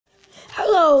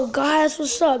Yo, guys,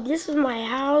 what's up? This is my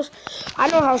house. I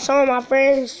know how some of my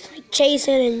friends, like Chase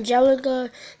and Angelica,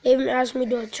 they even asked me to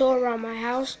do a tour around my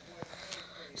house.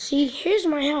 See, here's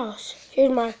my house.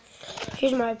 Here's my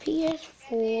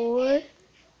PS4.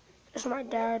 That's my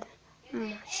dad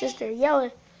and my sister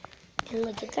yelling. And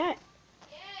look at that.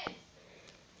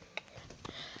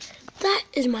 That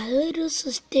is my little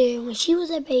sister when she was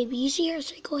a baby. You see her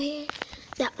circle hair?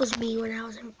 That was me when I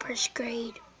was in first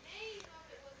grade.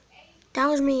 That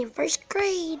was me in first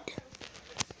grade.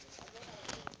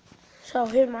 So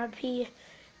here's my PS4.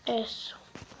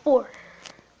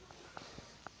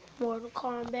 Mortal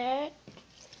Kombat.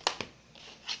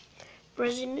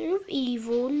 Resident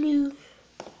Evil new.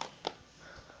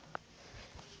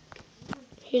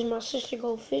 Here's my sister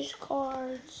Goldfish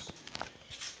cards.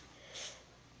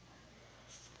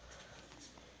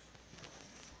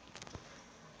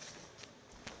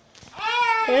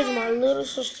 There's my little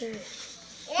sister.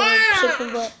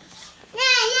 Chicken butt.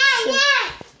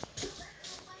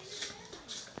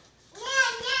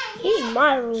 Here's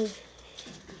my room.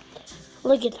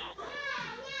 Look at that.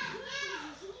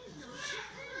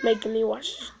 Making me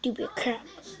watch this stupid crap.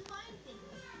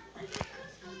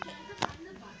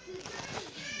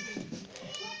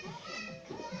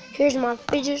 Here's my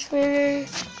fidget spinner.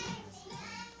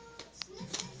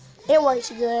 It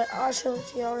works good. I'll show it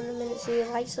to y'all in a minute. See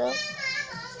it lights up.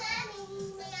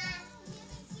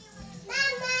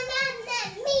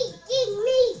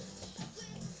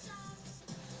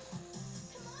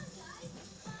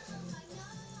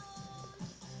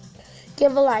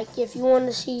 Give a like if you want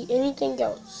to see anything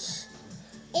else.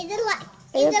 Is it like?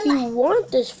 And if you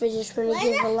want this fidget spinner,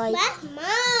 give a like. That's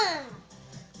mine.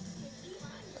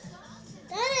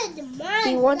 That is mine.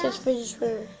 If you want this fidget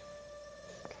spinner,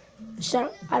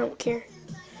 so I don't care.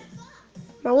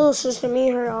 My little sister, me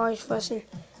and her are always fussing.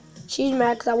 She's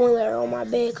mad because I wouldn't let her on my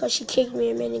bed because she kicked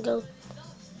me a minute ago.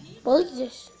 But look at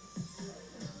this.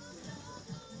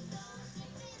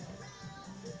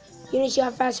 You need to see how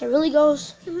fast it really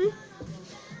goes?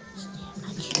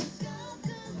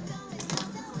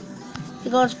 It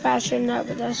goes faster than that,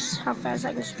 but that's how fast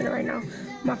I can spin it right now.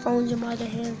 My phone's in my other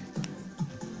hand.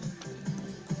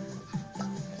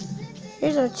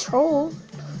 Here's a troll.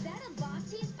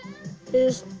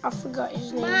 I forgot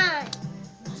his name. Mine.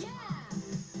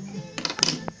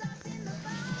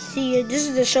 See, this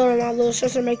is the show that my little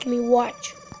sister making me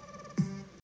watch.